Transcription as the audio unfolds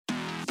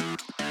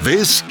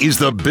This is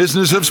The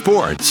Business of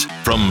Sports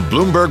from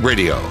Bloomberg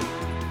Radio.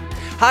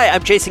 Hi,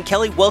 I'm Jason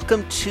Kelly.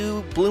 Welcome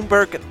to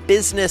Bloomberg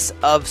Business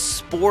of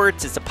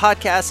Sports. It's a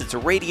podcast, it's a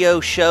radio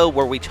show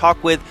where we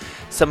talk with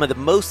some of the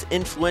most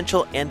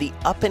influential and the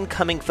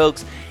up-and-coming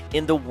folks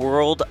in the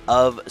world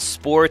of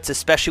sports,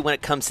 especially when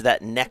it comes to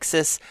that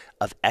nexus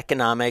of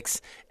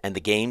economics and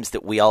the games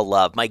that we all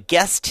love. My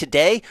guest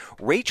today,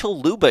 Rachel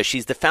Luba.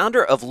 She's the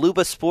founder of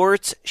Luba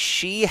Sports.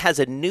 She has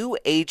a new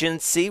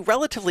agency,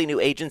 relatively new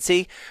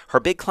agency. Her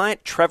big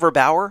client, Trevor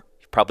Bauer.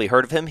 You've probably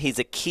heard of him. He's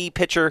a key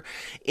pitcher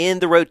in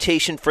the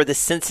rotation for the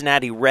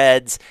Cincinnati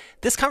Reds.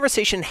 This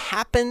conversation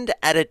happened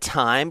at a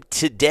time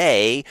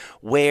today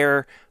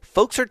where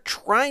folks are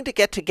trying to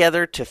get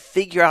together to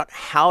figure out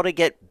how to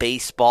get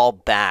baseball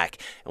back.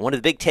 And one of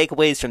the big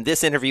takeaways from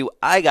this interview,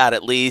 I got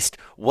at least,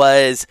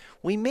 was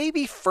we may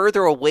be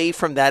further away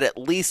from that, at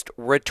least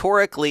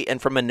rhetorically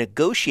and from a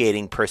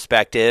negotiating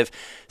perspective.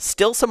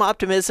 Still some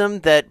optimism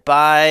that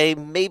by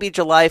maybe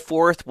July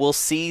 4th, we'll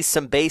see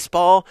some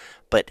baseball.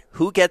 But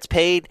who gets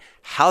paid,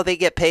 how they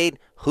get paid,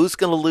 who's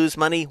going to lose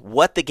money,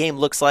 what the game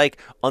looks like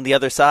on the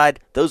other side,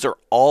 those are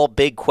all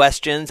big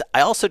questions.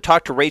 I also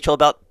talked to Rachel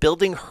about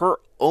building her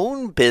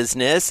own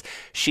business.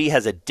 She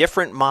has a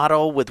different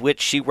model with which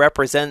she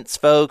represents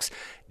folks,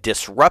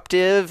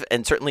 disruptive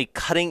and certainly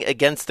cutting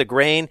against the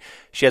grain.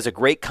 She has a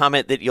great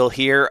comment that you'll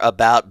hear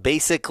about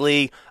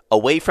basically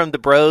away from the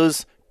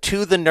bros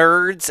to the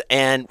nerds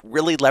and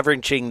really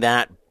leveraging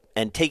that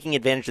and taking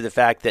advantage of the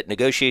fact that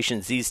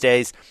negotiations these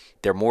days,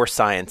 they're more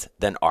science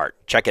than art.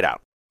 Check it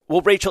out.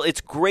 Well, Rachel,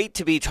 it's great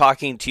to be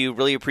talking to you.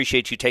 Really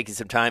appreciate you taking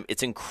some time.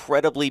 It's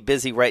incredibly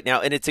busy right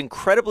now, and it's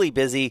incredibly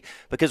busy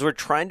because we're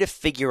trying to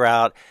figure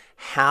out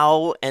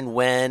how and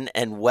when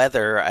and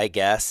whether, I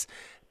guess,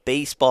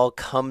 baseball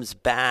comes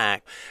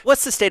back.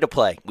 What's the state of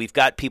play? We've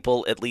got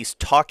people at least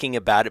talking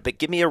about it, but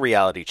give me a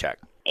reality check.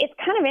 It's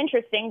kind of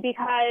interesting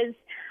because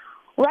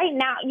right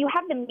now you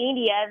have the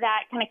media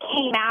that kind of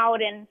came out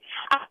and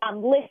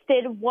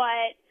listed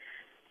what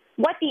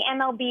the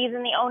MLB's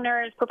and the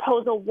owners'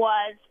 proposal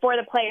was for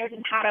the players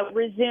and how to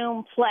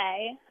resume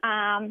play.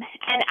 And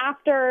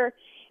after,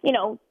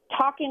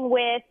 talking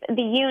with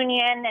the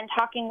union and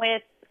talking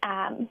with,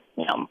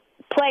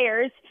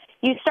 players,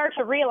 you start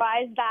to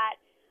realize that,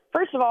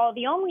 first of all,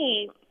 the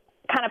only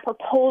kind of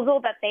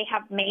proposal that they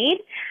have made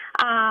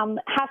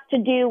has to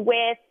do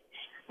with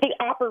the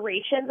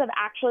operations of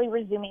actually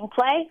resuming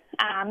play.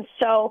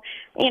 So,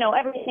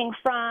 everything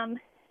from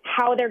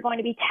how they're going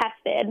to be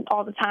tested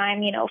all the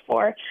time,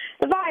 for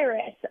the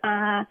virus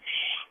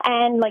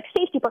and like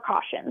safety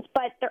precautions.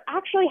 But there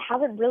actually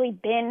hasn't really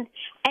been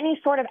any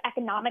sort of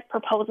economic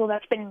proposal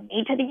that's been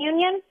made to the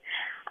union.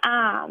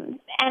 And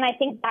I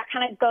think that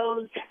kind of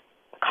goes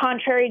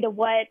contrary to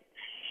what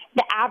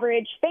the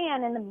average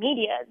fan in the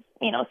media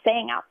is,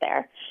 saying out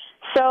there.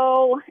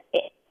 So,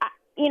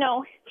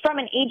 from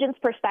an agent's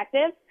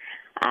perspective,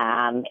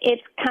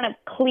 it's kind of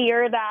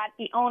clear that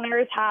the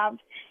owners have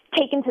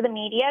taken to the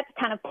media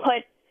to kind of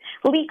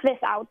leak this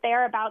out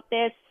there about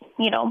this,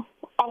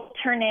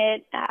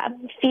 alternate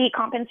fee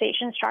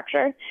compensation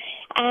structure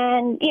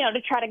and,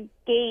 to try to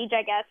gauge,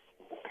 I guess,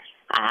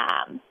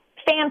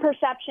 fan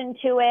perception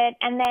to it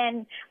and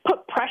then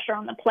put pressure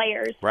on the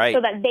players right, so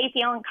that they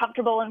feel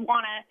uncomfortable and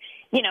want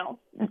to,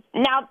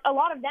 now a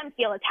lot of them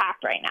feel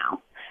attacked right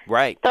now.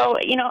 Right. So,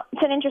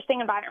 it's an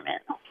interesting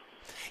environment.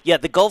 Yeah,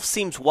 the gulf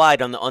seems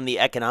wide on the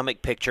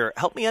economic picture.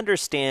 Help me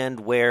understand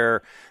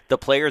where the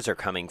players are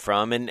coming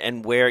from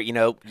and where,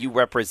 you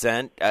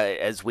represent,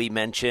 as we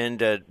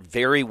mentioned, a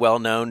very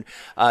well-known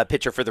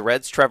pitcher for the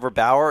Reds, Trevor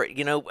Bauer.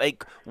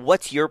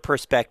 What's your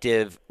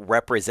perspective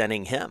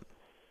representing him?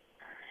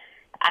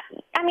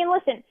 I mean,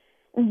 listen,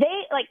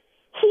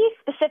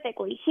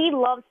 he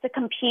loves to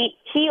compete.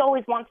 He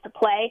always wants to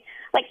play.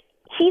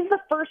 He's the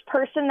first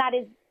person that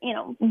is,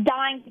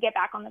 dying to get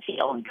back on the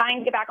field, dying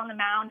to get back on the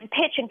mound and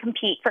pitch and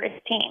compete for his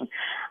team.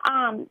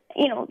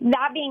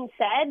 That being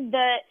said,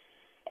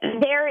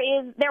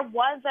 there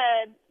was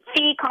a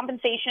fee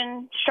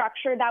compensation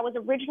structure that was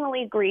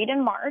originally agreed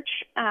in March,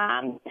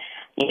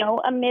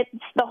 amidst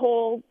the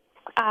whole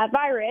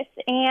virus.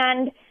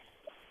 And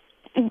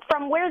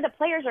from where the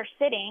players are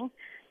sitting,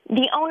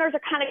 the owners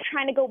are kind of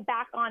trying to go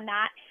back on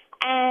that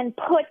and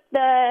put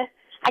the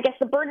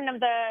burden of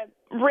the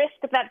risk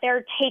that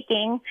they're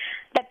taking,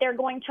 that they're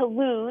going to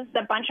lose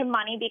a bunch of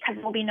money because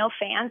there will be no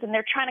fans, and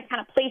they're trying to kind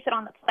of place it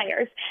on the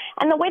players.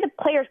 And the way the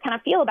players kind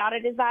of feel about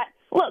it is that,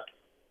 look,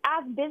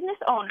 as business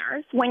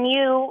owners, when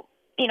you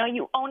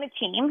own a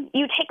team,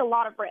 you take a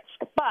lot of risk,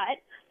 but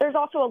there's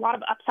also a lot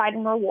of upside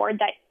and reward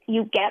that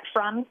you get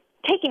from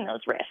taking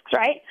those risks,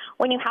 right?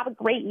 When you have a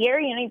great year,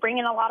 you bring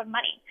in a lot of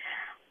money.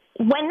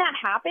 When that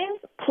happens,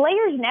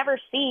 players never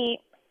see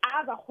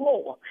as a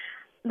whole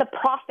the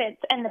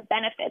profits and the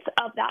benefits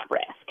of that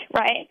risk,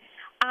 right?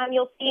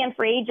 You'll see in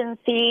free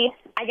agency,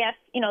 I guess,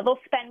 they'll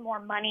spend more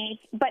money,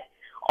 but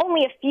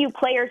only a few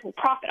players will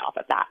profit off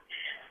of that.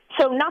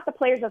 So not the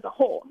players as a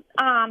whole.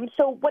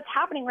 So what's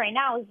happening right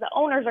now is the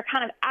owners are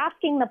kind of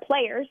asking the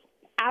players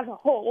as a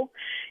whole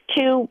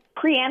to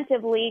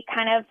preemptively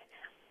kind of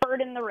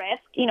burden the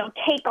risk,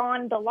 take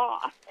on the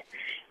loss.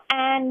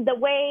 And the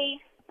way,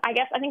 I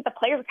think the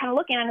players are kind of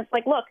looking at it, it's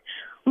like, look,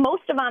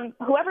 most of them,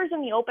 whoever's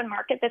in the open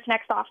market this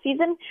next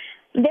offseason,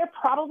 they're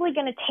probably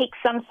going to take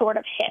some sort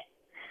of hit.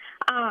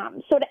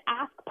 So to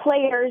ask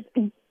players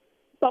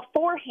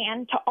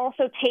beforehand to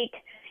also take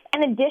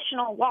an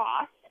additional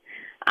loss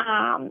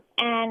and,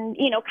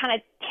 kind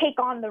of take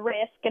on the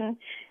risk and,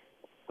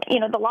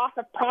 the loss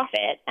of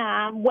profit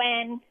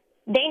when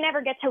they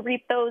never get to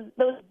reap those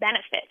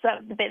benefits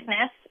of the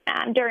business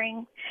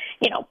during,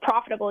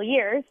 profitable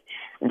years,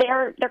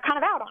 they're kind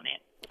of out on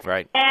it.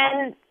 Right.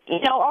 And,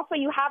 also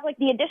you have like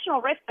the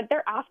additional risk that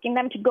they're asking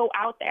them to go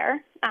out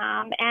there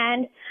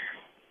and,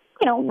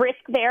 risk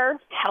their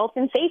health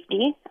and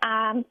safety.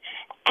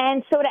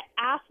 And so to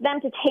ask them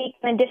to take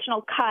an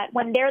additional cut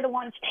when they're the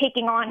ones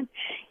taking on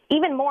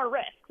even more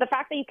risk, the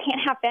fact that you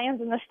can't have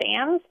fans in the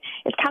stands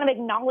is kind of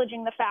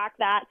acknowledging the fact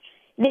that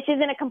this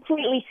isn't a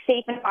completely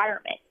safe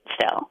environment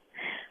still.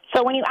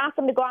 So when you ask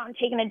them to go out and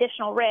take an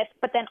additional risk,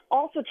 but then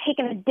also take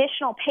an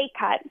additional pay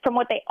cut from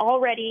what they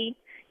already,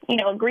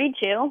 agreed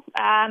to,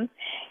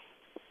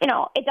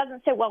 it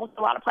doesn't sit well with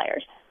a lot of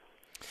players.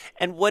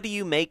 And what do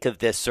you make of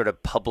this sort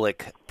of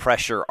public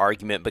pressure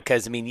argument?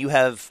 Because, you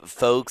have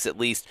folks, at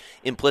least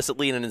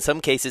implicitly and in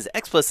some cases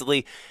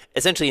explicitly,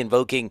 essentially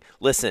invoking,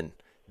 listen,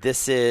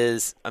 this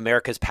is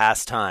America's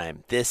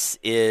pastime. This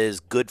is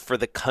good for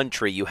the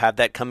country. You have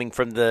that coming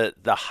from the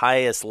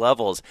highest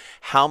levels.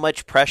 How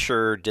much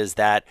pressure does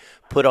that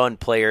put on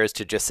players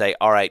to just say,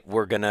 all right,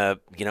 we're going to,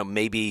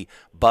 maybe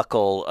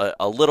buckle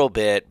a little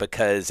bit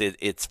because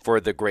it's for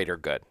the greater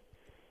good?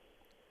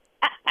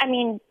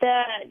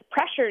 The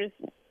pressure's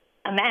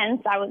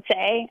immense, I would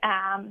say.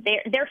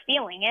 They're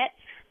feeling it.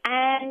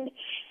 And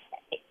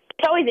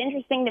it's always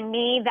interesting to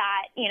me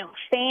that,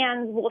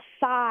 fans will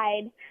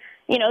side,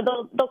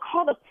 they'll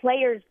call the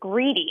players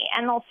greedy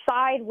and they'll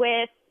side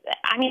with,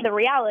 the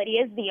reality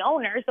is the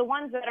owners, the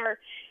ones that are,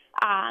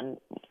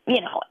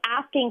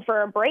 asking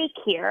for a break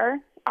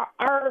here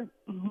are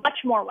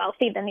much more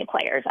wealthy than the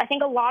players. I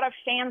think a lot of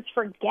fans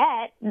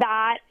forget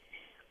that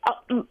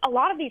a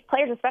lot of these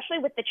players, especially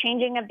with the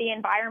changing of the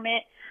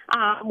environment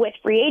with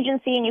free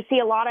agency, and you see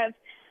a lot of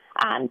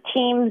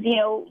teams,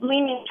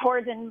 leaning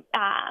towards and,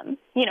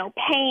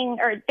 paying,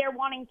 or they're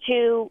wanting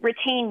to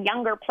retain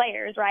younger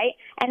players, right?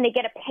 And they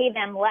get to pay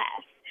them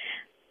less.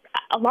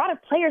 A lot of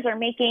players are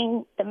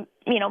making the,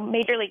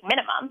 major league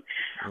minimum.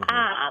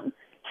 Mm-hmm.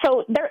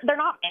 So they're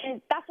not,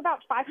 and that's about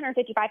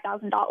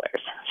 $555,000.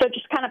 So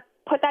just kind of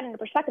put that into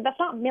perspective. That's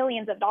not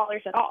millions of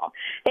dollars at all.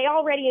 They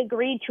already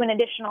agreed to an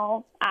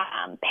additional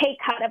pay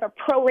cut of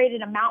a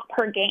prorated amount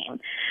per game.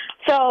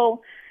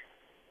 So,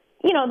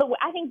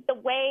 I think the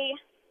way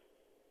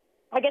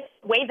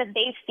that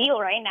they feel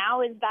right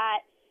now is that,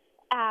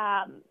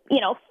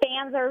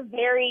 fans are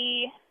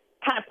very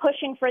kind of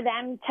pushing for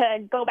them to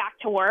go back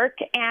to work,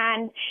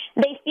 and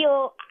they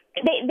feel,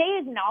 they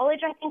acknowledge,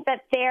 I think,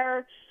 that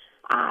they're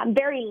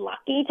very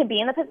lucky to be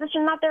in the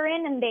position that they're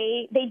in, and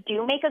they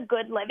do make a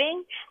good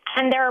living.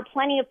 And there are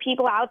plenty of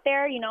people out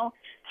there,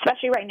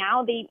 especially right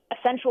now, the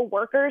essential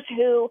workers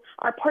who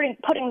are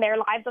putting their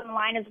lives on the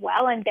line as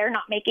well, and they're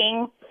not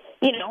making,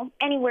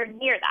 anywhere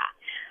near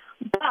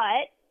that.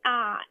 But,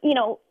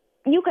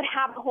 you could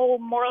have a whole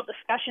moral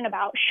discussion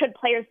about should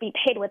players be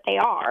paid what they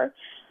are.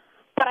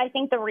 But I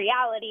think the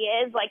reality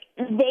is,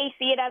 they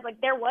see it as,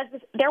 there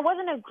was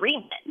an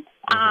agreement.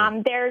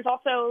 Mm-hmm. There's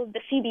also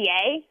the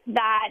CBA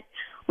that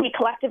we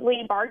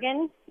collectively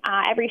bargain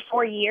every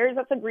 4 years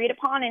that's agreed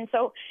upon. And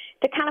so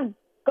to kind of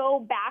go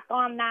back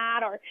on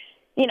that or,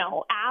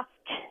 ask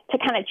to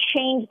kind of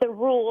change the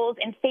rules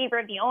in favor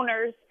of the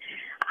owners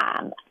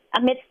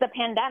amidst the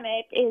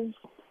pandemic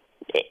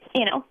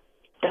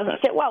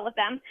doesn't sit well with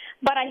them.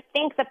 But I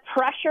think the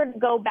pressure to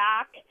go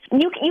back,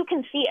 you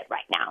can see it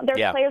right now. There's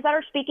players that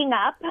are speaking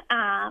up,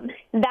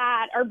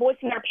 that are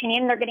voicing their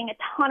opinion. They're getting a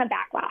ton of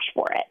backlash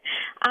for it.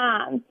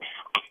 And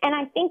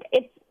I think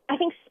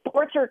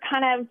sports are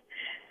kind of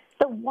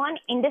the one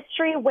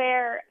industry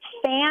where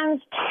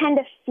fans tend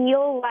to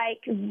feel like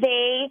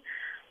they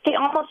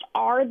almost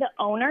are the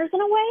owners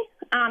in a way.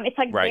 It's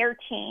like their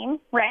team,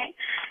 right?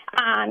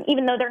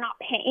 Even though they're not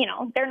paying,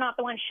 they're not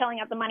the ones shelling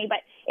out the money, but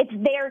it's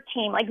their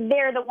team.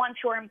 They're the ones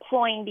who are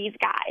employing these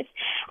guys.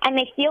 And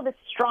they feel this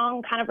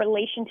strong kind of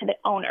relation to the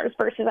owners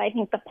versus, I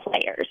think, the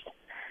players.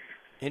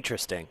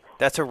 Interesting.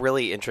 That's a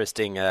really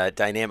interesting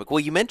dynamic. Well,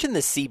 you mentioned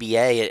the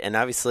CBA, and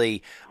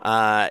obviously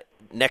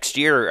next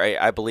year,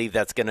 I believe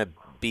that's going to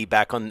be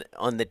back on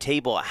the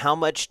table. How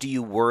much do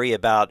you worry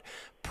about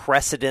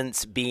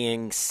precedents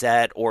being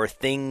set or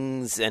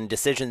things and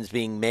decisions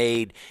being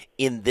made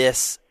in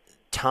this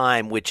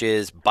time, which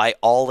is, by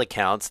all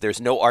accounts,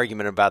 there's no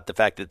argument about the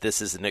fact that this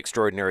is an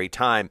extraordinary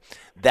time,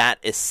 that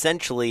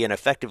essentially and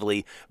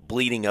effectively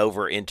bleeding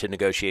over into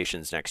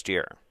negotiations next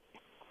year?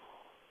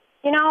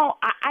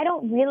 I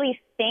don't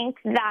really think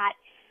that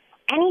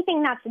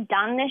anything that's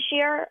done this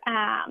year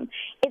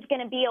is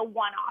going to be a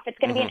one-off. It's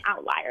going to be an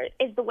outlier,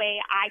 is the way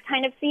I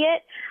kind of see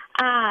it.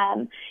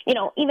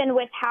 Even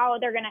with how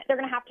they're going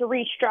to have to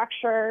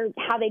restructure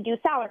how they do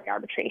salary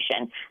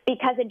arbitration,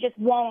 because it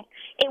won't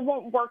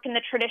work in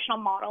the traditional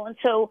model. And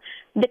so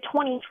the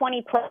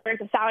 2020 players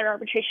of salary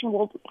arbitration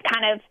will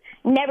kind of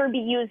never be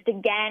used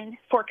again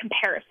for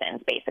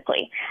comparisons,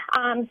 basically.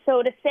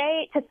 So to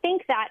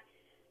think that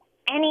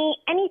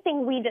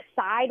anything we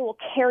decide will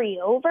carry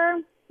over,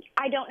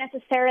 I don't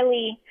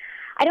necessarily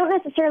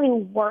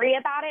worry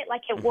about it,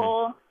 like it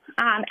will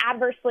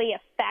adversely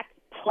affect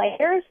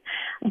players,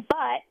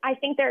 but I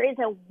think there is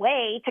a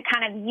way to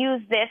kind of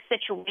use this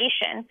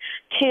situation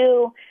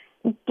to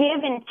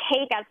give and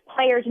take as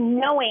players,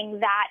 knowing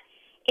that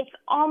it's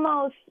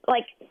almost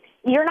like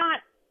you're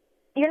not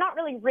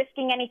really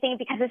risking anything,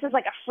 because this is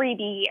like a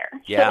freebie year.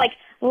 Yeah. So like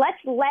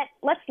let's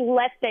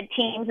let the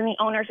teams and the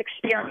owners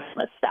experiment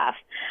with stuff,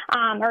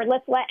 or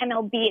let's let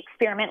MLB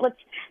experiment. Let's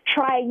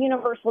try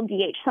universal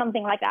DH,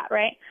 something like that,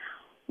 right?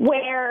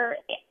 Where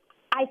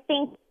I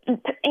think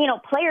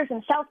players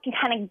themselves can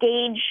kind of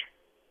gauge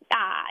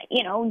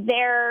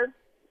their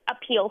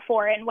appeal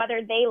for it and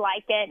whether they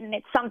like it and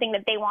it's something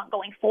that they want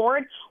going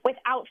forward,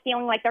 without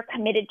feeling like they're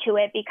committed to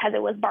it because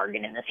it was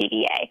bargained in the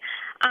CBA.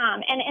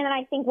 And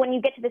I think when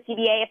you get to the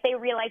CBA, if they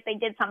realize they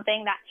did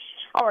something that,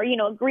 or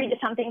agreed to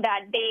something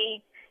that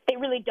they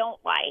really don't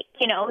like,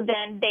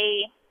 then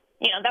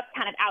that's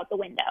kind of out the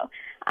window.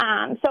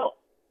 So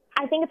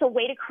I think it's a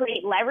way to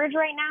create leverage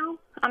right now.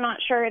 I'm not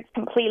sure it's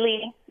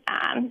completely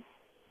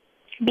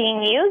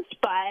being used,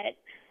 but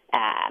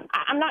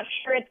I'm not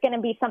sure it's going to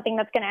be something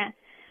that's going to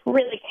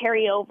really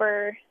carry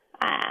over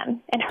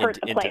and hurt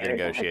the players. Into the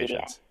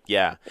negotiations.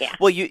 Yeah.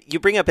 Well, you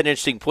bring up an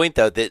interesting point,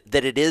 though,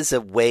 that it is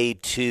a way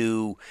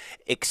to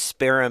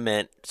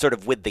experiment sort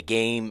of with the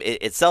game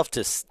itself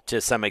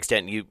to some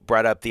extent. You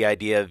brought up the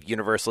idea of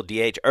universal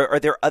DH. Are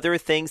there other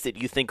things that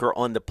you think are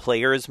on the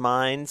players'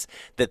 minds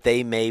that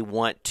they may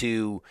want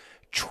to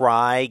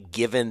try,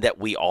 given that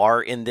we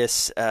are in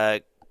this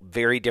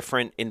very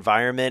different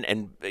environment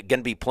and going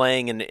to be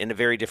playing in a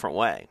very different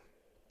way?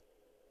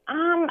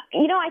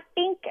 I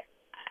think,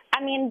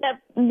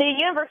 the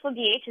universal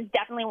DH is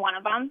definitely one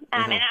of them,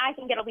 and I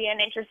think it'll be an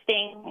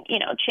interesting,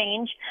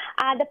 change.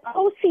 The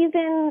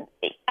postseason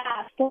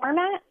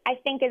format, I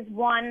think, is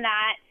one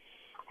that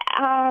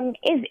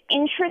is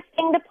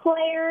interesting to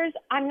players.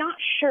 I'm not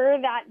sure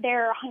that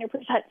they're 100%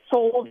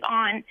 sold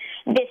on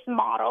this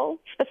model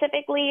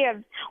specifically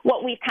of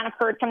what we've kind of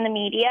heard from the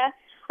media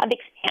of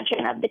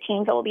expansion of the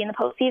teams that will be in the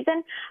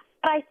postseason.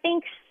 But I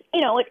think,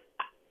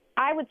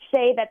 I would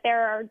say that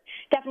there are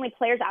definitely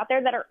players out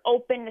there that are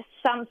open to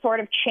some sort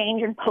of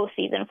change in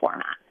postseason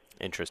format.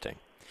 Interesting.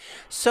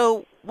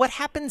 So what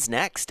happens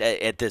next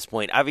at this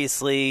point?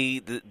 Obviously,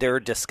 there are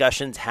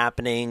discussions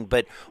happening,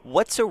 but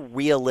what's a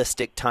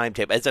realistic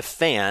timetable? As a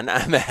fan,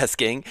 I'm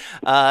asking,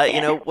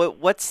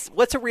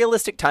 what's a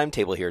realistic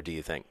timetable here, do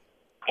you think?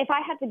 If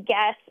I had to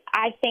guess,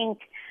 I think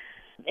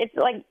it's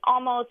like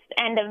almost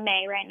end of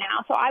May right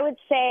now. So I would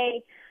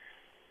say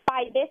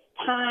by this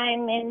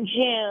time in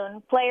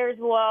June, players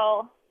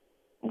will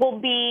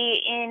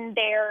be in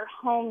their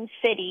home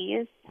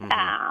cities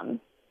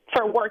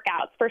for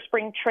workouts, for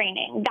spring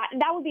training.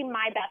 That would be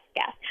my best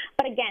guess.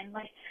 But again,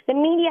 like the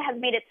media has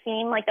made it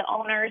seem like the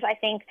owners, I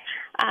think,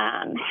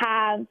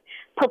 have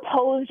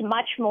proposed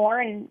much more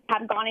and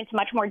have gone into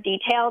much more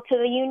detail to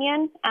the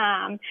union.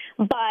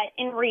 But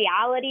in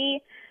reality,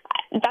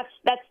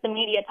 that's the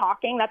media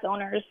talking. That's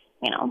owners,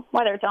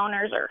 whether it's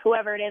owners or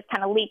whoever it is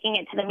kind of leaking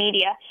it to the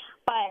media.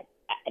 But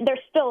there's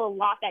still a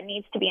lot that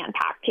needs to be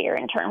unpacked here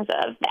in terms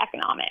of the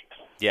economics.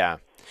 Yeah.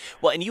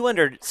 Well, and you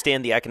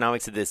understand the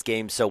economics of this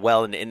game so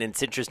well, and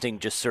it's interesting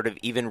just sort of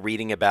even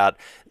reading about,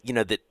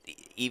 that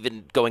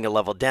even going a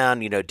level down,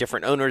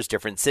 different owners,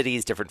 different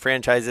cities, different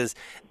franchises,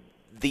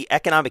 the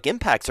economic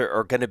impacts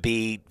are going to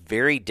be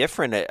very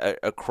different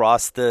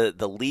across the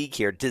league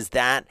here. Does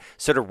that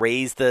sort of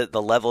raise the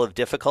level of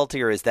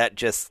difficulty, or is that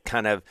just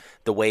kind of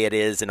the way it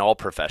is in all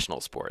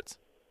professional sports?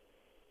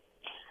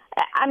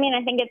 I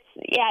think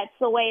it's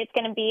the way it's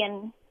going to be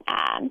in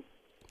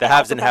the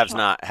haves and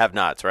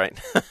have-nots, right?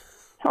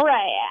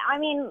 Right.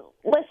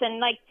 Listen,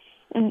 like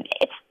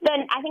it's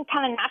I think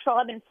kind of natural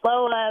ebb and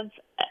flow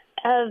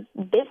of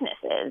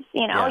businesses.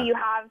 You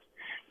have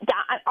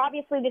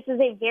obviously this is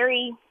a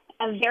very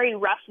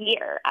rough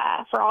year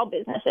for all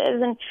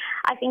businesses, and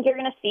I think you're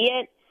going to see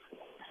it.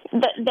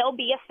 There'll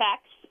be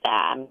effects,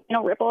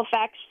 ripple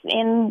effects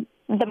in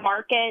the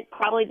market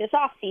probably this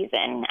off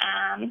season,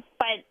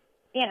 but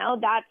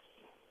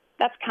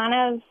that's kind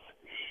of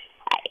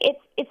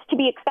it's to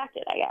be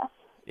expected, I guess.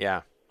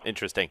 Yeah.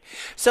 Interesting.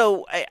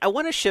 So I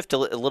want to shift a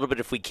little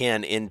bit, if we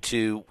can,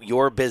 into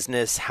your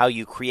business, how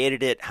you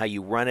created it, how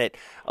you run it,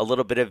 a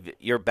little bit of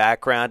your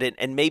background,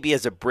 and maybe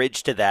as a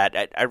bridge to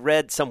that, I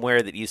read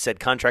somewhere that you said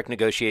contract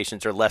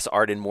negotiations are less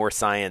art and more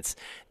science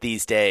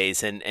these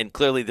days, and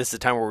clearly this is a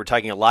time where we're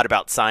talking a lot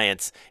about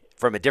science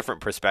from a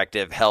different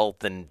perspective,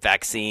 health and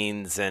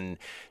vaccines and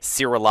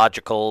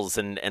serologicals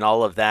and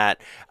all of that.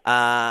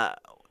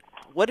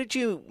 What did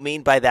you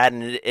mean by that?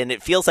 And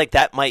it feels like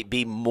that might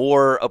be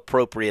more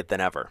appropriate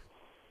than ever.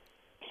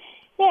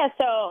 Yeah,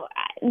 so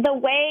the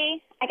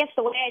way I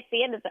see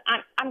it is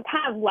I'm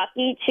kind of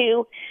lucky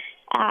to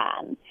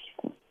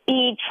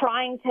be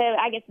trying to,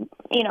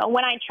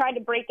 when I tried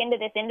to break into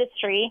this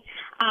industry,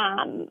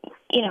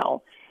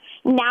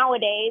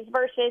 nowadays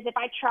versus if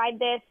I tried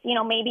this,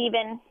 maybe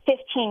even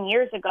 15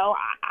 years ago,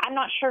 I'm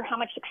not sure how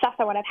much success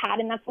I would have had.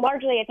 And that's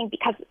largely, I think,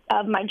 because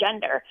of my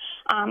gender.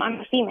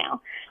 I'm a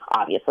female,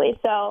 obviously.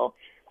 So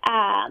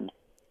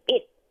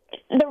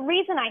the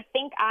reason I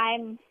think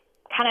I'm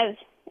kind of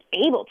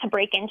able to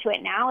break into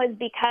it now is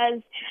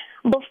because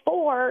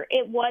before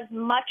it was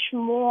much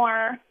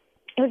more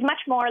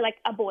like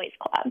a boys'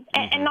 club.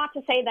 And not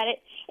to say that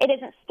it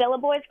isn't still a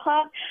boys'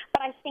 club,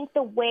 but I think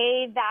the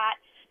way that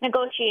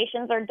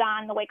negotiations are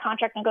done, the way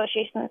contract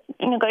negotiations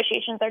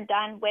are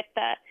done with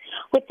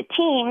the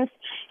teams,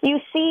 you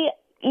see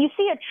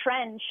a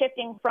trend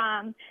shifting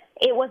from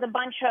it was a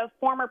bunch of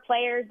former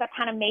players that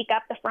kind of make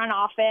up the front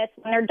office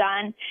when they're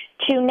done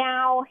to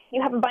now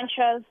you have a bunch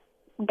of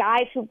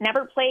guys who've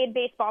never played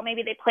baseball.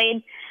 Maybe they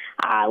played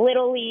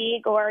Little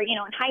League or, in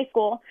high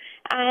school.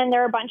 And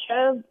there are a bunch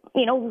of,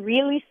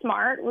 really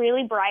smart,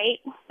 really bright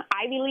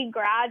Ivy League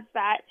grads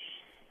that,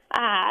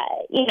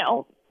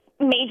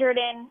 majored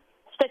in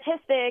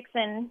statistics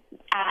and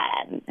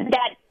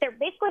that they're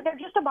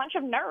just a bunch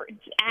of nerds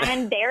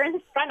and they're in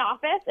the front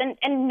office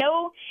and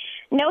no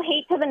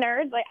hate to the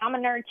nerds. Like, I'm a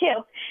nerd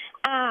too.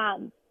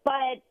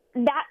 But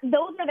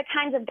those are the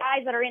kinds of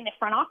guys that are in the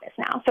front office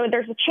now. So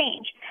there's a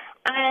change.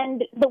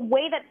 And the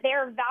way that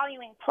they're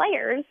valuing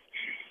players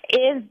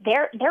is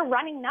they're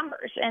running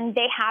numbers and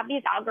they have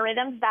these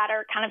algorithms that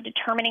are kind of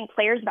determining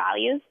players'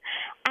 values.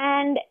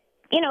 And,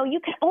 you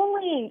can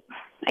only,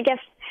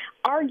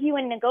 argue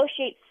and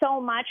negotiate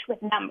so much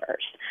with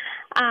numbers.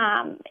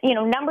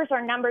 Numbers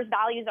are numbers,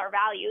 values are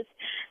values.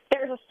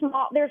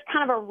 There's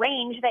kind of a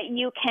range that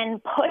you can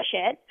push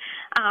it,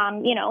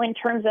 in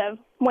terms of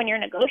when you're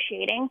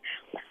negotiating.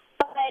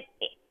 But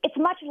it's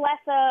much less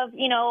of,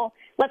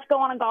 let's go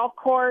on a golf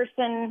course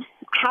and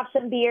have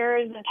some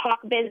beers and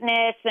talk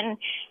business and,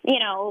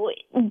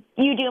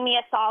 you do me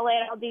a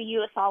solid, I'll do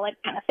you a solid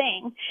kind of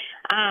thing.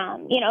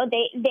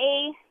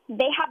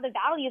 They have the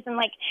values and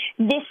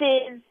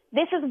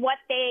this is what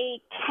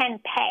they can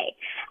pay.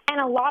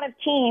 And a lot of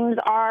teams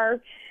are,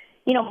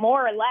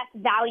 more or less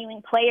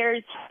valuing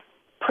players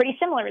pretty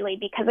similarly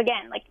because,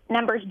 again,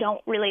 numbers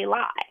don't really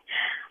lie.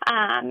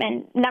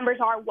 And numbers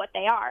are what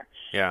they are.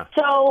 Yeah.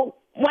 So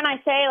when I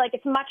say,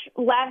 it's much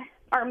less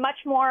or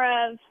much more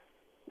of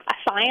a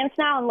science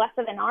now and less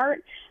of an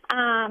art,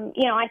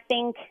 I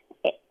think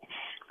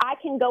I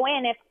can go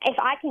in if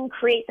I can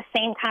create the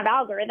same kind of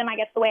algorithm. I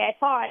guess the way I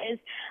saw it is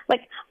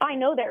I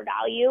know their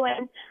value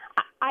and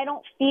I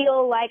don't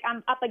feel like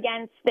I'm up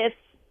against this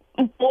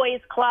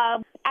boys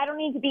club. I don't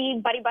need to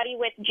be buddy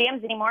with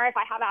GMs anymore. If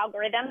I have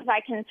algorithms,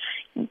 I can,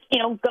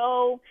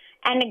 go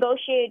and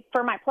negotiate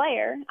for my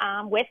player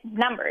with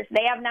numbers.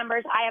 They have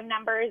numbers, I have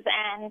numbers,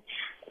 and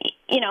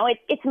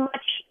it's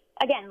much.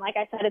 Again, like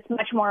I said, it's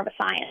much more of a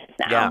science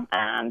now.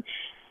 Yeah.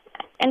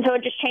 And so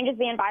it just changes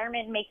the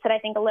environment and makes it, I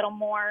think, a little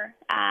more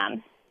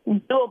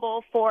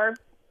doable for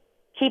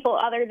people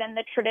other than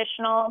the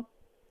traditional,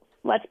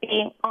 let's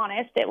be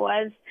honest, it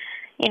was,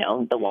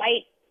 the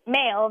white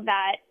male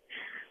that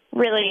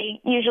really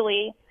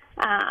usually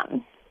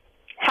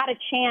had a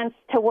chance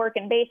to work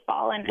in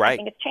baseball. And right. I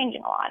think it's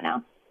changing a lot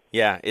now.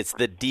 Yeah, it's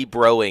the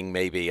de-broing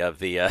maybe of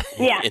the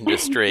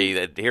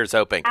industry. Here's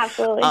hoping.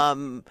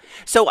 Absolutely.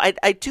 So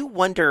I do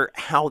wonder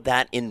how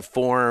that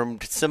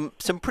informed some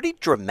pretty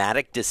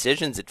dramatic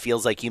decisions it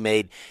feels like you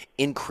made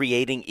in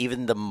creating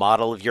even the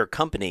model of your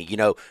company,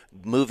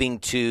 moving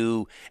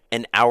to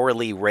an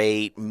hourly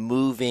rate,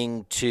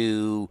 moving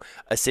to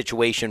a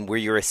situation where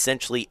you're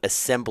essentially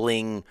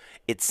assembling,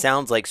 it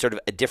sounds like sort of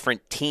a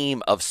different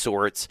team of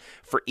sorts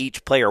for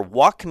each player.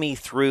 Walk me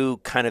through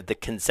kind of the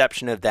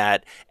conception of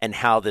that and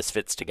how this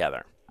fits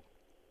together.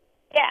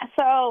 Yeah,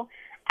 so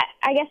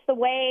I guess the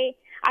way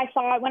I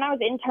saw it when I was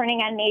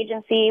interning at an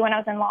agency, when I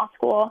was in law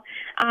school,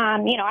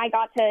 I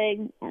got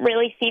to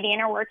really see the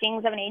inner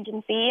workings of an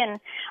agency and,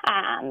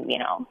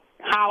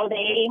 how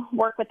they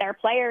work with their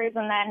players.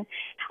 And then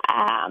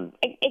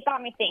it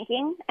got me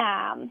thinking.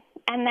 And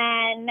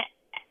then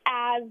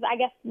as I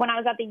guess when I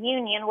was at the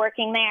union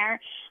working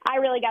there, I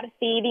really got to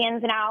see the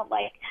ins and outs,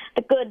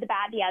 the good, the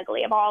bad, the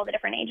ugly of all the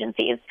different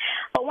agencies.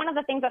 But one of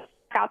the things that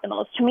stuck out the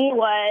most to me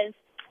was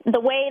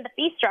the way the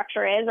fee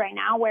structure is right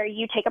now, where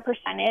you take a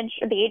percentage,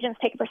 or the agents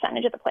take a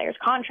percentage of the player's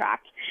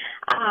contract.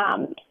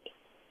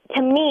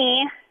 To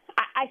me,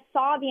 I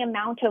saw the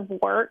amount of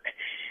work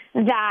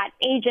that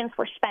agents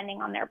were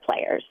spending on their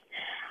players.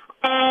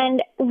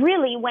 And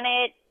really, when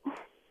it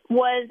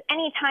was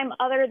any time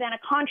other than a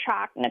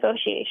contract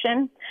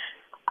negotiation,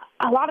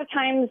 a lot of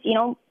times,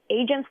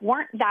 agents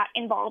weren't that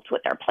involved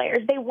with their players.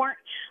 They weren't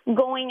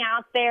going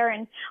out there,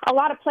 and a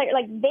lot of players,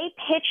 they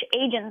pitch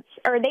agents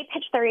or they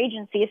pitch their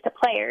agencies to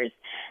players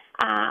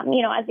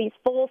as these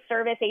full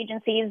service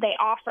agencies. They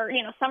offer,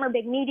 some are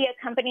big media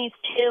companies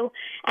too,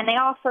 and they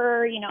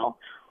offer,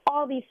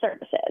 all these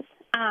services.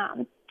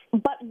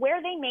 But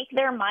where they make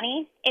their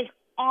money is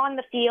on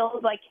the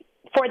field, like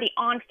for the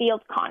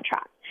on-field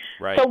contract.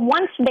 Right. So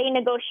once they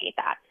negotiate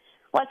that,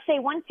 let's say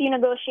once you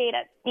negotiate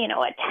a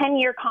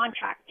 10-year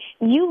contract,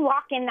 you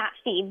lock in that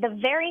fee. The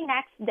very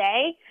next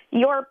day,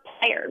 your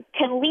player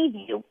can leave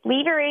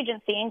your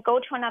agency and go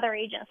to another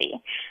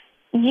agency.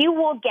 You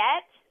will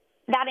get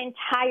that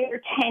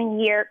entire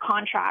 10-year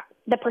contract,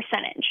 the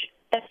percentage,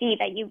 the fee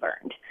that you've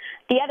earned.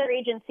 The other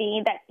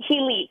agency that he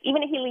leaves,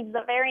 even if he leaves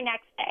the very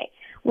next day,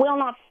 will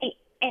not see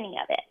any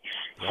of it.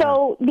 Yeah.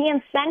 So the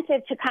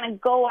incentive to kind of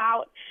go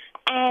out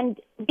and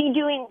be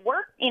doing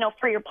work,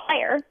 for your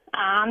player,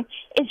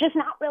 is just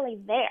not really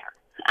there.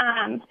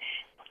 And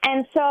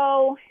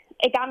so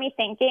it got me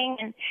thinking,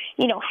 and,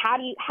 how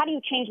do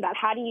you change that?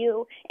 How do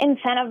you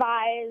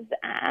incentivize,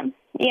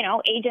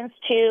 agents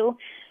to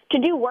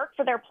do work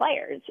for their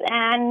players?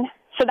 And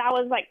so that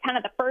was like kind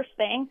of the first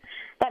thing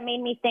that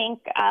made me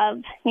think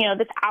of,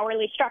 this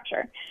hourly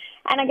structure.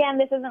 And again,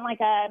 this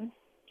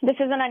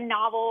isn't a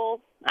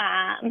novel,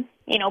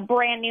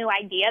 brand new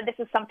idea. This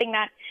is something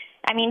that,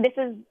 this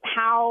is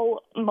how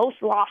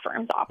most law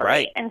firms operate.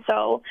 Right. And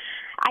so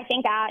I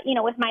think that,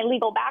 with my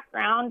legal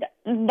background,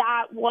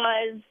 that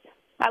was,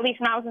 at least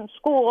when I was in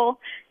school,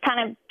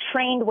 kind of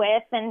trained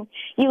with, and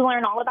you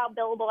learn all about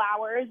billable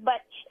hours,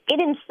 but it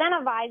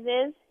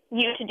incentivizes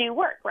you to do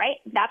work,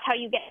 right? That's how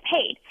you get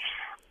paid.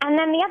 And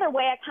then the other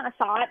way I kind of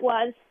saw it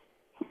was,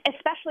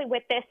 especially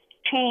with this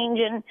change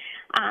and,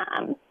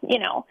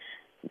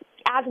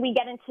 as we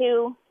get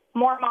into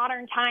more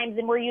modern times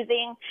and we're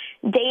using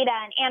data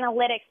and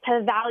analytics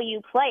to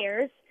value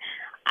players,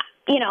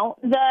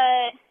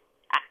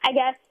 I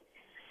guess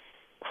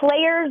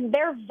players,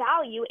 their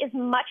value is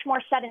much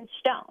more set in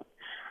stone.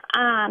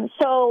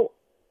 So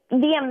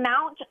the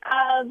amount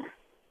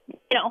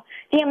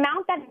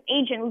that an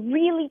agent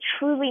really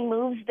truly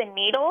moves the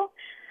needle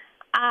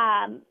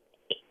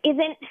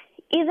isn't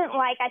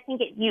like I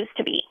think it used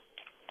to be.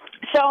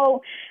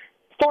 So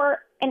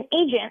for an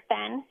agent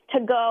then to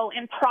go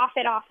and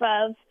profit off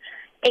of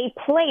a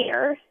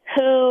player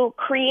who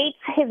creates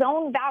his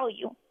own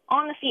value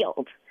on the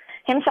field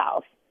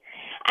himself,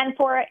 and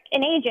for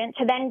an agent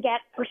to then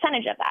get a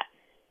percentage of that,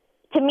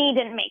 to me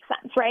didn't make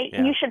sense, right?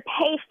 Yeah. You should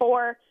pay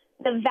for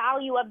the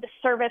value of the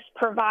service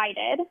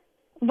provided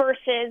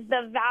versus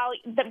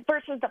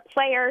the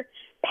player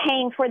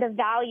paying for the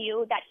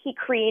value that he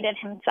created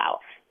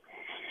himself.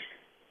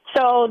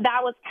 So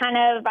that was kind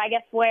of, I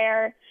guess,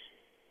 where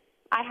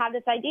I had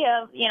this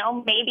idea of,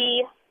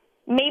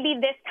 maybe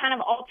this kind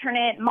of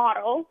alternate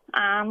model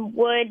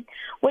would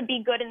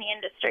be good in the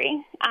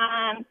industry.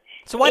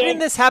 So why didn't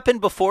this happen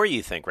before,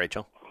 you think,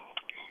 Rachel?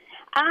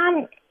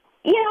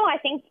 I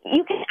think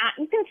you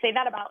can say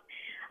that about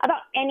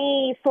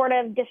any sort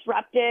of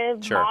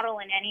disruptive Sure. model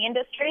in any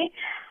industry.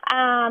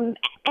 And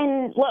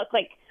look,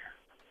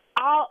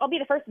 I'll be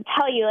the first to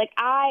tell you,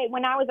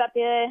 when I was at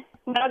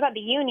the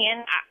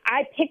union,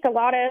 I picked a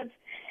lot of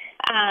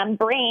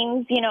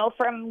brains,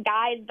 from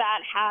guys that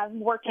have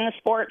worked in the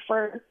sport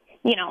for,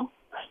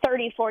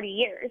 30, 40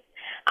 years.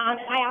 And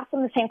I asked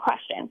them the same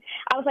question.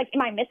 I was like,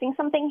 am I missing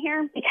something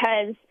here?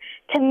 Because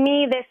to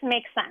me, this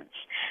makes sense.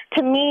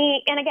 To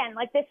me, and again,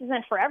 this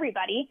isn't for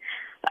everybody.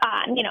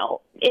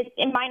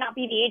 It might not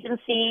be the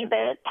agency,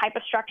 the type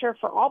of structure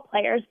for all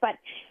players, but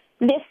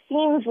this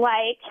seems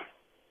like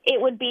it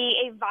would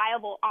be a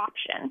viable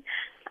option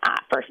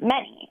for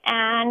many.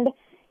 And,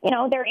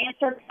 their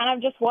answer kind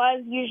of just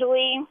was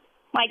usually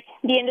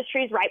the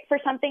industry is ripe for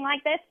something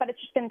like this, but it's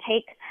just going to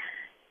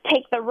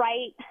take the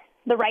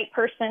right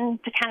person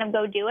to kind of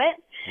go do it.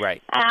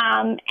 Right.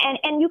 And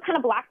you kind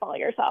of blackball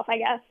yourself, I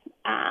guess,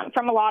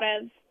 from a lot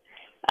of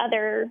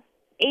other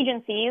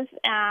agencies.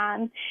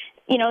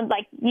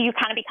 You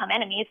kind of become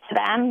enemies to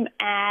them.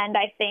 And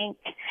I think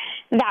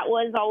that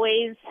was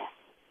always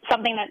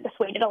something that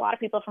dissuaded a lot of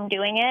people from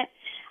doing it.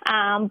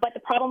 But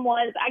the problem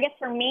was, I guess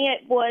for me,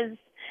 it was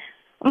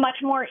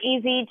much more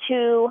easy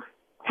to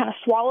kind of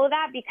swallow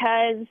that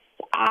because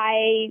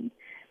I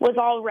was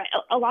already,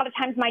 a lot of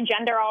times my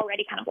gender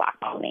already kind of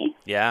blackballed me.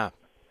 Yeah.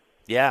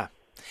 Yeah.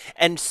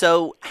 And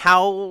so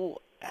how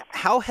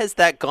has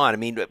that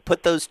gone?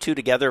 Put those two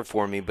together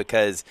for me,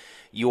 because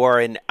you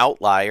are an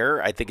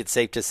outlier, I think it's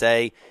safe to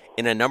say,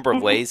 in a number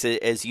of ways,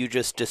 as you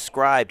just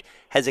described.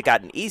 Has it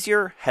gotten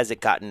easier? Has it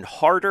gotten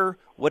harder?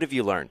 What have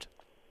you learned?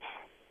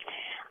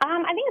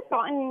 I think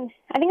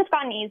it's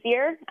gotten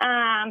easier.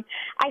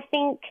 I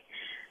think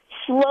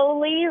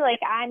slowly,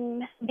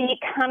 I'm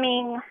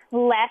becoming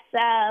less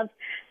of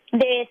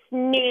this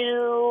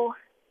new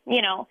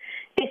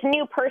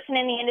person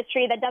in the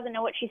industry that doesn't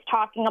know what she's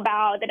talking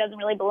about, that doesn't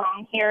really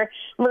belong here,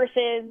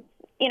 versus,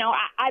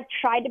 I've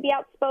tried to be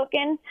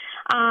outspoken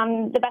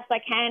the best I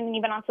can,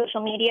 even on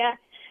social media,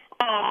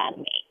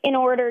 in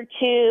order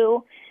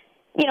to,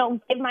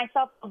 give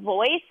myself a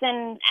voice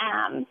and,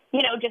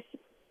 just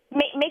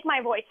make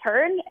my voice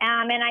heard.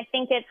 And I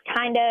think it's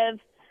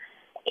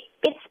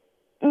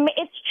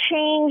it's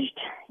changed,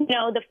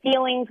 the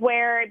feelings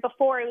where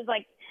before it was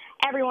like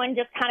everyone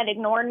just kind of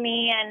ignored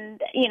me,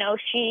 and,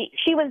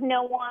 she was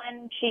no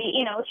one.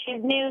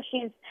 She's new.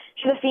 She's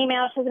a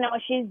female. She doesn't know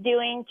what she's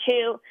doing,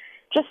 to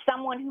just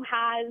someone who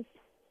has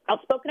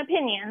outspoken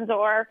opinions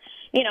or,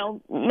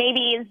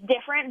 maybe is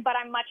different, but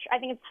I'm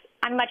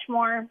much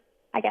more,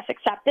 I guess,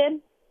 accepted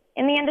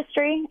in the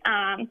industry.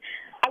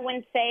 I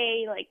wouldn't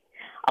say like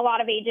a lot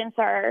of agents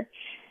are,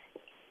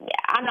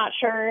 I'm not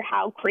sure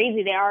how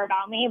crazy they are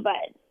about me,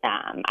 but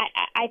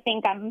I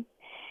think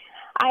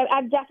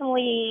I've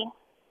definitely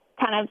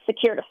kind of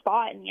secured a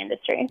spot in the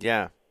industry.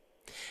 Yeah.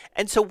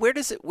 And so where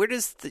does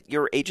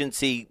your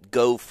agency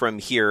go from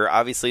here?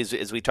 Obviously,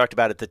 as we talked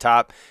about at the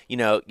top, you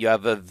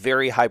have a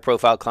very high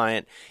profile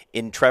client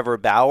in Trevor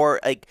Bauer.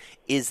 Like,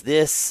 is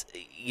this,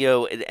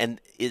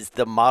 and is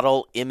the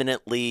model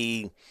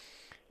imminently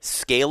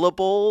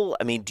scalable?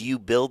 I mean, do you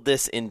build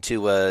this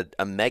into a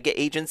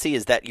mega agency?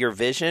 Is that your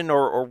vision,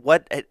 or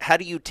what? How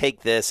do you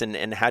take this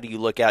and how do you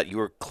look out?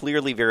 You're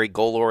clearly very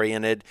goal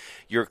oriented.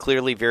 You're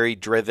clearly very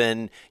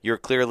driven. You're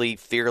clearly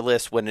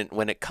fearless when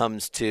it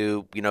comes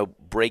to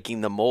breaking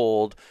the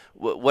mold.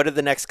 What are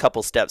the next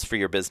couple steps for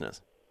your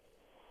business?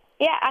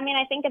 Yeah, I mean,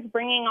 I think it's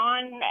bringing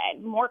on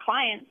more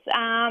clients.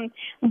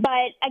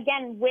 But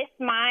again, with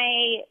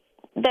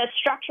the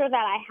structure that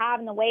I have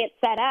and the way it's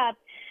set up,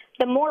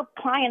 the more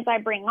clients I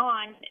bring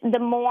on, the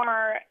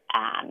more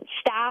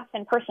staff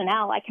and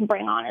personnel I can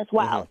bring on as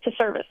well to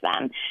service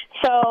them.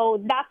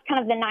 So that's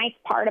kind of the nice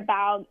part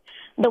about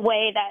the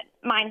way that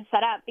mine's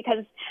set up,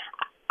 because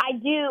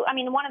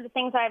one of the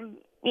things I'm,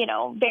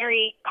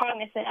 very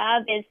cognizant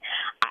of is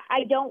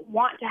I don't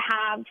want to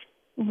have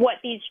what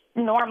these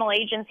normal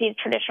agencies,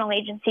 traditional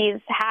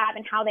agencies have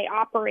and how they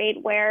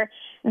operate, where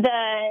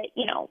the,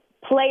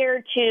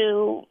 player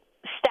to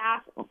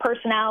staff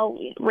personnel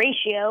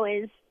ratio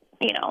is,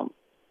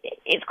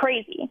 is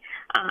crazy.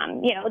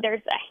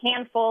 There's a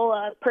handful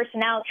of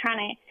personnel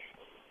trying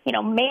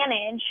to,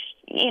 manage,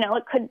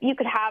 you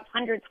could have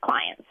hundreds of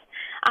clients.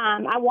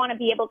 I want to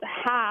be able to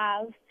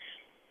have,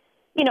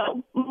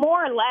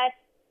 more or less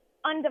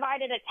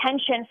undivided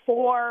attention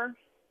for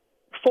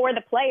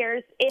the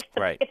players.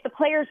 If the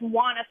players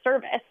want a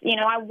service,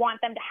 I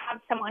want them to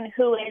have someone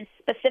who is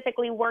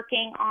specifically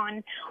working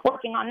on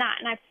that.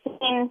 And I've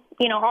seen,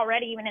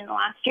 already even in the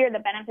last year, the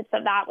benefits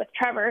of that with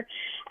Trevor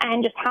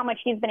and just how much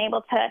he's been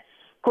able to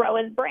grow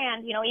his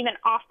brand, even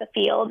off the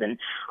field. And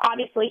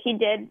obviously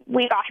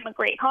we got him a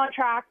great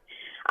contract.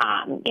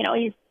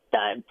 He's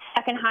the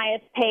second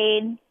highest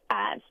paid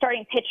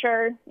starting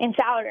pitcher in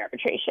salary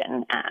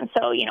arbitration.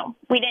 So,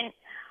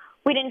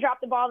 we didn't drop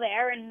the ball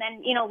there, and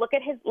then look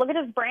at his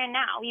brand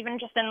now, even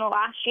just in the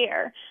last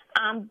year.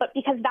 But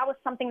because that was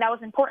something that was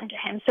important to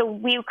him, so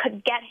we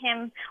could get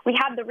him. We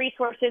had the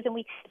resources, and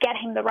we could get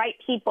him the right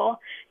people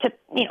to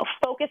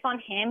focus on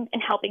him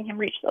and helping him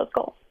reach those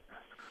goals.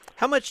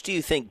 How much do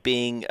you think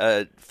being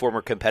a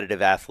former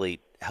competitive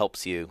athlete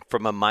helps you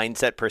from a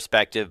mindset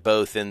perspective,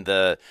 both in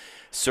the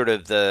sort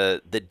of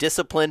the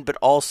discipline, but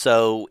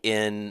also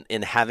in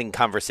having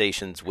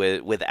conversations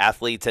with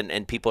athletes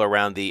and people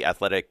around the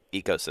athletic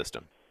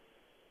ecosystem?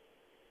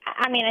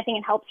 I mean, I think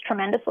it helps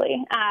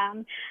tremendously.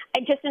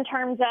 Just in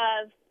terms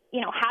of,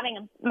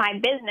 having my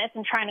business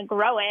and trying to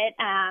grow it,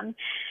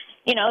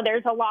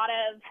 there's a lot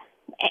of,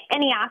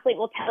 any athlete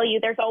will tell you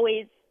there's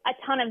always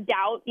a ton of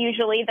doubt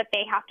usually that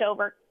they have to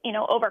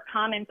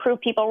overcome and prove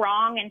people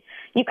wrong, and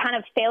you kind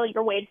of fail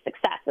your way to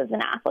success as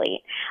an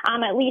athlete.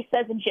 At least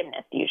as a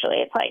gymnast, usually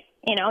it's like,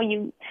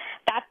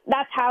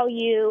 that's how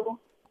you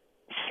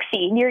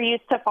succeed. You're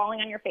used to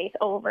falling on your face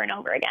over and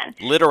over again.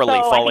 Literally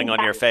falling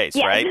on your face,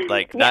 right?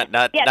 Like not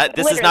this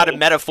literally. Is not a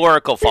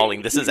metaphorical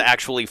falling. This is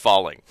actually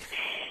falling.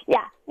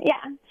 Yeah.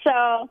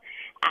 So,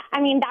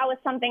 I mean, that was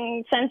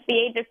something since the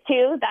age of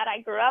 2 that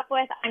I grew up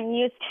with. I'm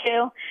used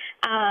to,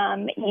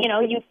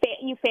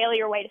 you fail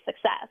your way to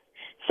success.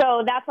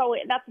 So that's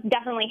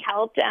definitely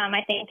helped,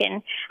 I think,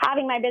 in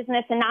having my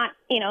business and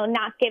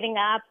not giving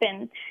up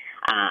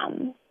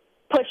and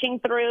pushing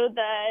through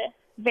the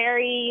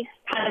very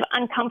kind of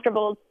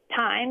uncomfortable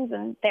times,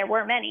 and there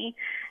were many.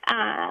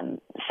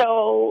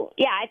 So,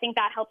 yeah, I think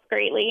that helps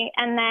greatly.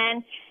 And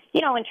then,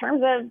 in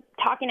terms of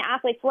talking to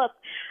athletes, look,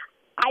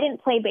 I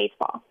didn't play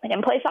baseball. I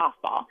didn't play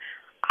softball.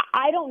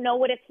 I don't know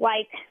what it's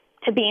like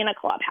to be in a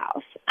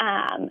clubhouse.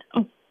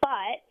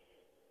 But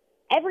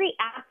every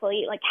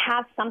athlete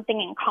has something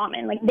in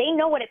common. They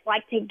know what it's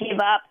like to give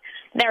up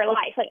their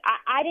life.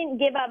 I didn't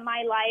give up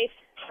my life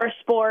for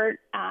sport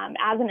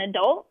as an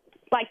adult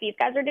like these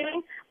guys are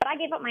doing, but I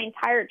gave up my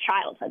entire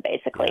childhood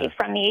basically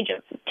from the age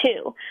of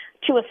 2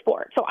 to a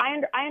sport. So I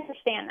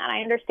understand that.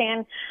 I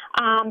understand,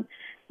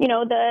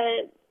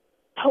 the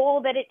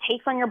toll that it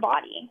takes on your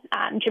body.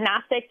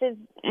 Gymnastics is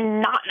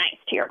not nice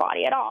to your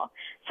body at all.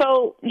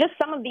 So just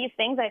some of these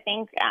things I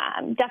think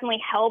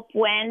definitely help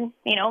when,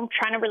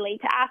 trying to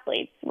relate to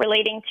athletes,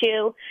 relating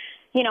to,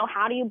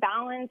 how do you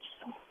balance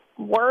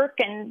work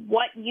and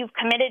what you've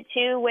committed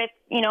to with,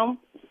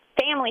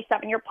 family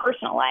stuff in your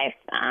personal life.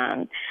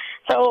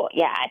 So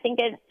yeah, I think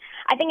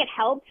it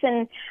helps.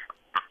 And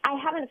I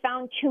haven't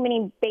found too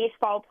many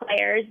baseball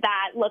players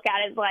that look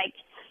at it like,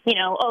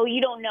 oh,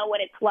 you don't know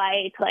what it's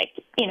like,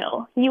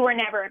 you were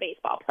never a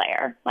baseball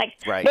player. Like,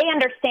 right. They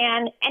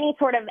understand any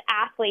sort of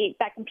athlete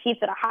that competes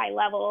at a high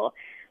level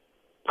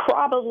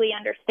probably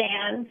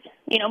understands,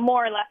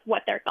 more or less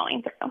what they're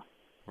going through.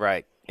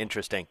 Right.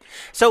 Interesting.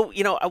 So,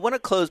 I want to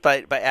close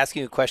by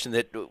asking a question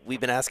that we've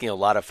been asking a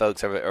lot of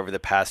folks over the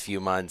past few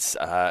months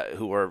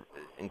who are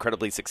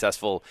incredibly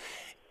successful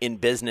in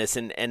business,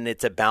 and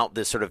it's about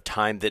this sort of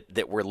time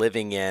that we're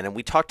living in. And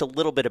we talked a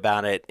little bit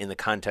about it in the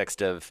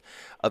context of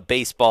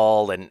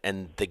baseball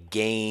and the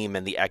game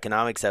and the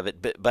economics of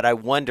it. But I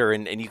wonder,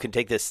 and you can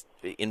take this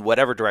in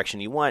whatever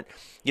direction you want,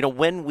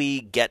 when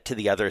we get to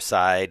the other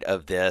side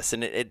of this,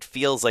 and it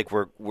feels like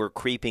we're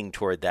creeping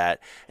toward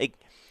that. Like,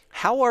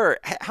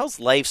 how's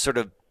life sort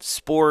of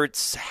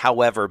sports,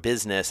 however,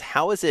 business,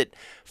 how has it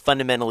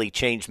fundamentally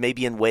changed,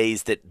 maybe in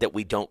ways that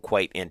we don't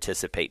quite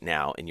anticipate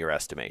now, in your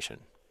estimation?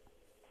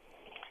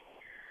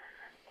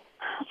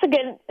 It's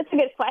a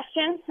good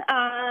question.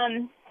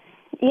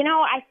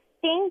 I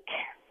think,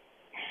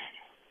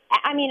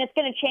 it's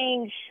going to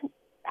change.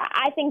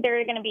 I think there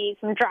are going to be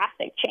some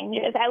drastic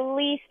changes, at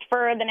least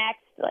for the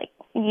next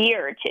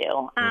year or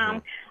two.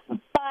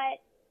 But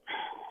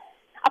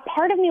a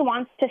part of me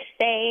wants to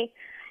say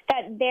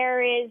that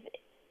there is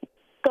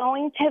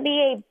going to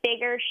be a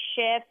bigger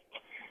shift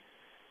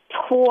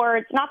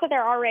towards, not that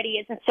there already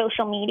isn't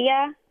social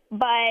media,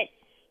 but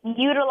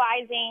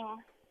utilizing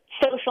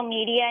social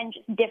media in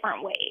just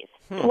different ways,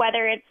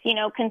 whether it's,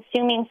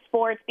 consuming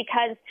sports,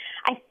 because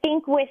I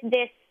think with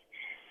this,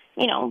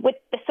 with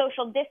the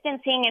social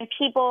distancing and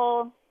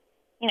people,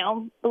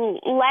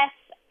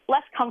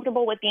 less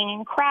comfortable with being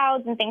in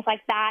crowds and things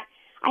like that,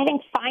 I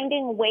think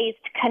finding ways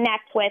to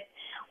connect with,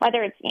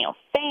 whether it's,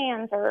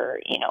 fans or,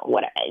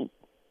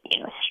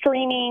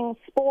 streaming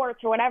sports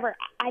or whatever,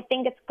 I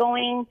think there's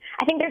going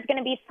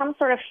to be some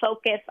sort of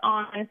focus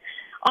on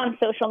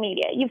social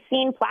media. You've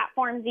seen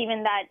platforms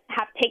even that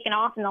have taken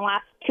off in the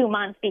last 2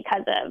 months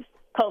because of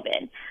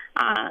COVID.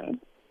 I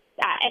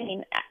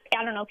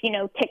don't know if you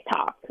know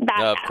TikTok.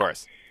 Of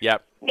course.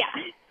 Yep. Yeah.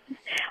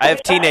 I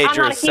have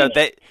teenagers,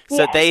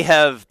 they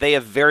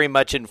have very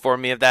much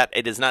informed me of that.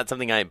 It is not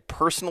something I'm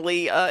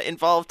personally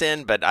involved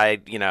in, but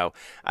I've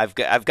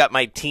got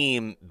my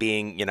team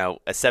being, a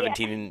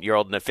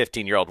 17-year-old and a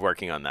 15-year-old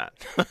working on that.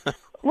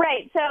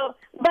 Right. So,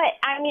 but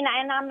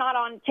and I'm not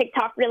on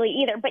TikTok really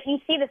either, but you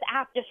see this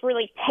app just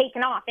really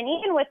taken off. And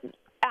even with,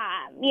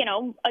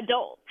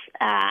 adults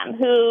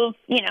who've,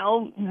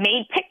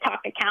 made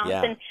TikTok accounts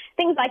and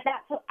things like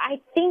that. So I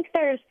think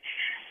there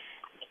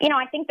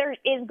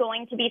is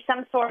going to be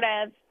some sort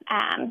of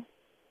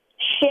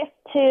shift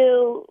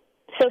to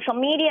social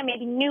media,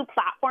 maybe new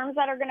platforms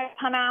that are going to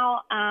come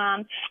out.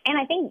 And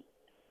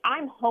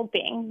I'm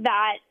hoping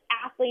that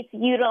athletes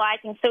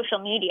utilizing social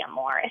media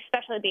more,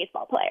 especially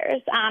baseball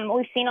players.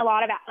 We've seen a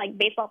lot of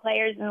baseball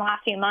players in the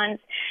last few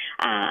months,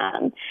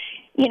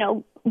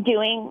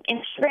 doing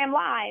Instagram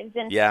lives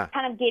and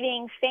kind of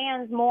giving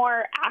fans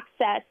more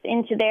access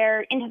into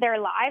their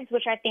lives,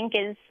 which I think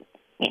is,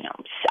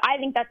 I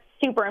think that's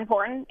super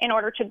important in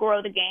order to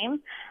grow the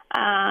game.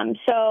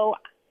 So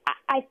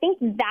I think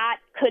that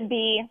could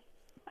be,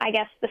 I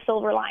guess, the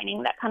silver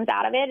lining that comes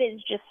out of it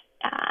is just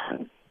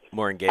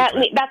more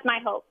engagement. That's my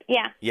hope.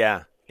 Yeah.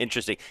 Yeah.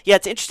 Interesting. Yeah,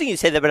 it's interesting you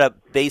say that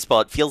about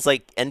baseball. It feels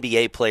like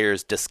NBA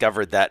players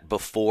discovered that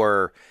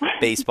before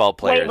baseball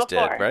players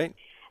did, right?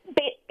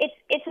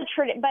 It's a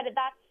tradition, but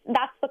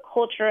that's the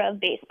culture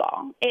of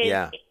baseball.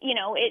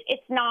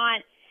 It's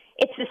not.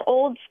 It's this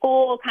old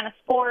school kind of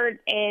sport.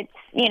 It's,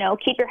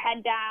 keep your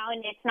head down.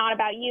 It's not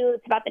about you.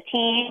 It's about the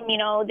team,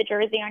 the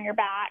jersey on your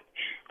back.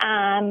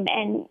 And,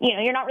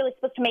 you're not really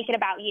supposed to make it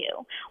about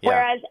you. Yeah.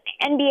 Whereas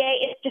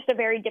NBA, it's just a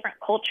very different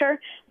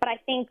culture. But I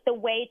think the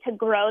way to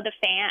grow the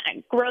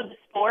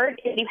sport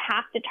is you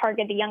have to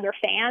target the younger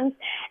fans,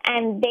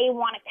 and they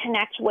want to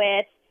connect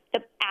with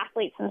the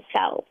athletes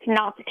themselves,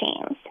 not the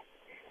teams.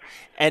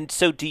 And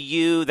so do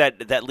you,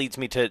 that leads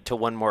me to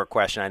one more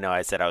question. I know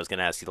I said I was going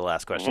to ask you the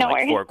last question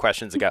 4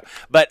 questions ago.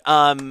 But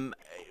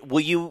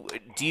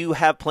do you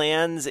have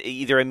plans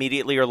either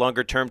immediately or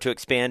longer term to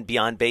expand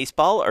beyond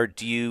baseball, or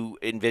do you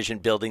envision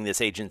building this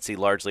agency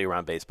largely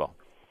around baseball?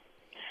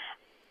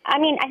 I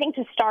think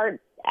to start,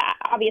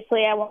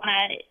 obviously I want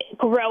to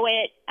grow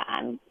it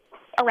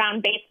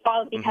around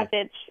baseball because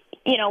it's,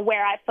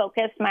 where I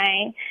focus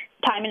my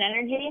time and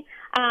energy.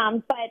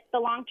 But the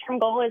long-term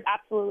goal is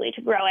absolutely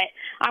to grow it.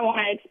 I want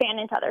to expand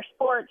into other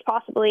sports,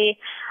 possibly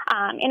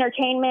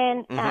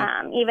entertainment,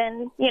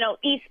 even,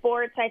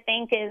 esports, I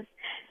think, is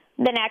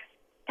the next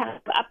kind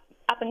of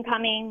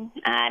up-and-coming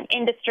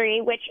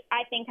industry, which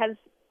I think has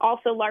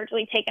also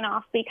largely taken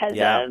off because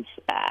of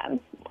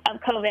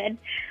COVID.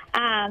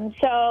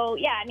 So,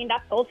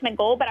 that's the ultimate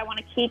goal, but I want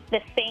to keep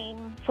the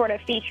same sort of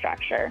fee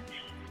structure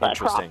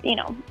across,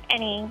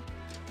 any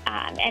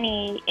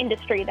any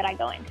industry that I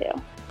go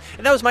into.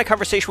 And that was my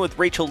conversation with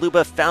Rachel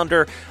Luba,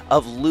 founder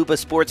of Luba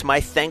Sports.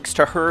 My thanks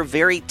to her.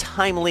 Very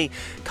timely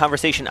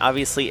conversation,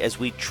 obviously, as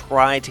we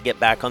try to get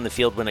back on the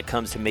field when it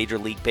comes to Major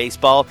League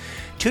Baseball.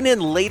 Tune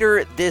in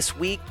later this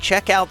week.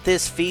 Check out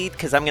this feed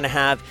because I'm going to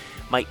have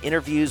my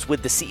interviews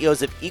with the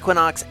CEOs of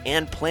Equinox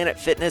and Planet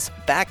Fitness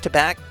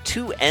back-to-back,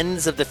 two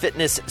ends of the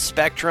fitness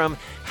spectrum,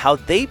 how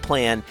they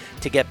plan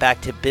to get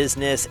back to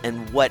business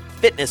and what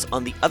fitness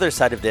on the other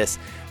side of this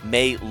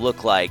may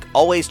look like.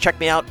 Always check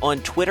me out on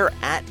Twitter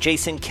at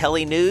Jason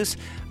Kelly News.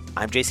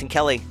 I'm Jason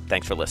Kelly.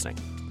 Thanks for listening.